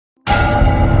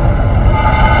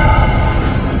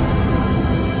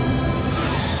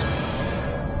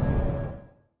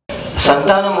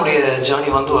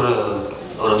Journey வந்து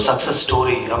ஒரு success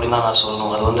story அப்படின்னு தான் நான்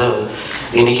சொல்லணும். அது வந்து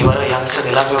இன்றைக்கி வர யங்ஸ்டர்ஸ்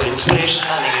எல்லாமே ஒரு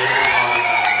இன்ஸ்பிரேஷனாக நீங்கள் எடுத்துக்கணும்.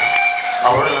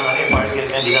 அவரோட நான் நிறைய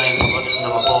பழகியிருக்கேன். டிசைன் பர்பஸ்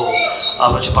அப்போ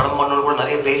அவர் வச்சு படம் பண்ணணும் கூட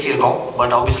நிறைய பேசியிருக்கோம்.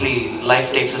 But obviously life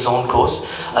tax is own course.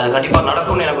 அது கண்டிப்பாக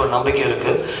நடக்கும்னு எனக்கு ஒரு நம்பிக்கை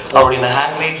இருக்குது. அவருடைய இந்த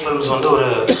ஹேண்ட்மேட் ஃபிலிம்ஸ் வந்து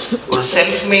ஒரு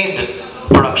செல்ஃப் மேட்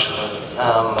ப்ரொடக்ஷன்.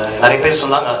 நிறைய பேர்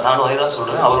சொன்னாங்க, நானும் அதே தான்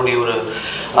சொல்கிறேன். அவருடைய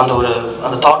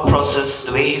அந்த thought process,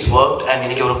 the way is work and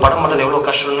இன்றைக்கி ஒரு படம் பண்ணுறது எவ்வளோ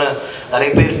கஷ்டம்னு நிறைய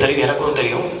பேர் தெரியும், எனக்கும்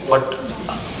தெரியும். பட்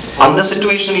அந்த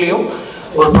சிச்சுவேஷன்லேயும்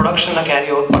ஒரு ப்ரொடக்ஷனை கேரி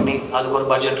அவுட் பண்ணி அதுக்கு ஒரு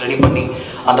பட்ஜெட் ரெடி பண்ணி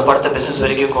அந்த படத்தை பிஸ்னஸ்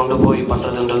வரைக்கும் கொண்டு போய்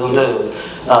பண்ணுறதுன்றது வந்து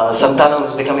Santhanam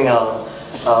is becoming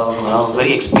a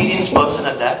very experience person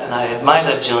at that and I admire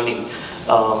that journey.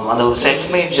 அந்த ஒரு செல்ஃப்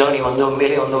மேட் ஜேர்னி வந்து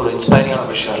உண்மையிலேயே வந்து ஒரு இன்ஸ்பைரிங்கான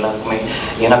விஷயம் எல்லாருக்குமே,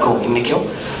 எனக்கும் இன்றைக்கும்.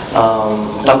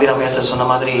 தம்பி ரம்யா சார் சொன்ன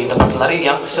மாதிரி இந்த படத்தில் நிறைய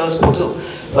யங்ஸ்டர்ஸ்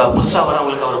புதுசாக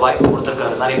வரவங்களுக்கு அவர் வாய்ப்பு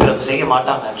கொடுத்துருக்காரு. நிறைய பேர் அதை செய்ய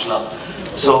மாட்டாங்க ஆக்சுவலாக.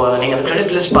 ஸோ நீங்கள் அந்த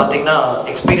கிரெடிட் லிஸ்ட் பார்த்தீங்கன்னா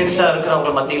எக்ஸ்பீரியன்ஸாக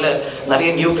இருக்கிறவங்க மத்தியில் நிறைய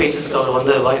நியூ ஃபேஸஸ்க்கு அவர்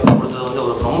வந்து வாய்ப்பு கொடுத்தது வந்து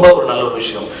ரொம்ப ஒரு நல்ல ஒரு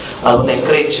விஷயம். அது வந்து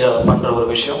என்கரேஜ் பண்ணுற ஒரு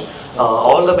விஷயம்.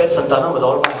 All the best Santhanam, with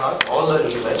all my heart, all the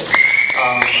really best.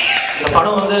 இந்த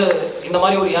படம் வந்து இந்த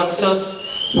மாதிரி ஒரு யங்ஸ்டர்ஸ்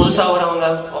புதுசாக வரவங்க,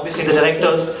 ஆப்வியஸ்லி இந்த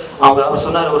டைரக்டர்ஸ் அவர்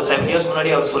சொன்னார் ஒரு 7 years முன்னாடி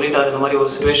அவர் சொல்லிட்டார், இந்த மாதிரி ஒரு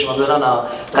சுச்சுவேஷன் வந்ததுன்னா நான்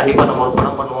கண்டிப்பாக நம்ம ஒரு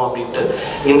படம் பண்ணுவோம் அப்படின்ட்டு.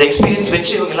 இந்த எக்ஸ்பீரியன்ஸ்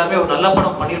வச்சு இவங்க எல்லாமே ஒரு நல்ல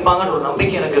படம் பண்ணியிருப்பாங்கன்னு ஒரு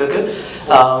நம்பிக்கை எனக்கு இருக்குது.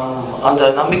 அந்த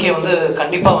நம்பிக்கை வந்து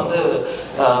கண்டிப்பாக வந்து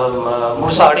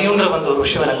முழுசாக அடையுங்கிற வந்து ஒரு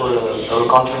விஷயம் எனக்கு ஒரு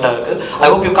கான்ஃபிடென்ட்டாக இருக்குது. I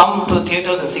hope you come to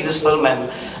theatres and see this film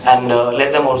and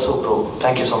let them also grow.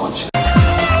 Thank you so much.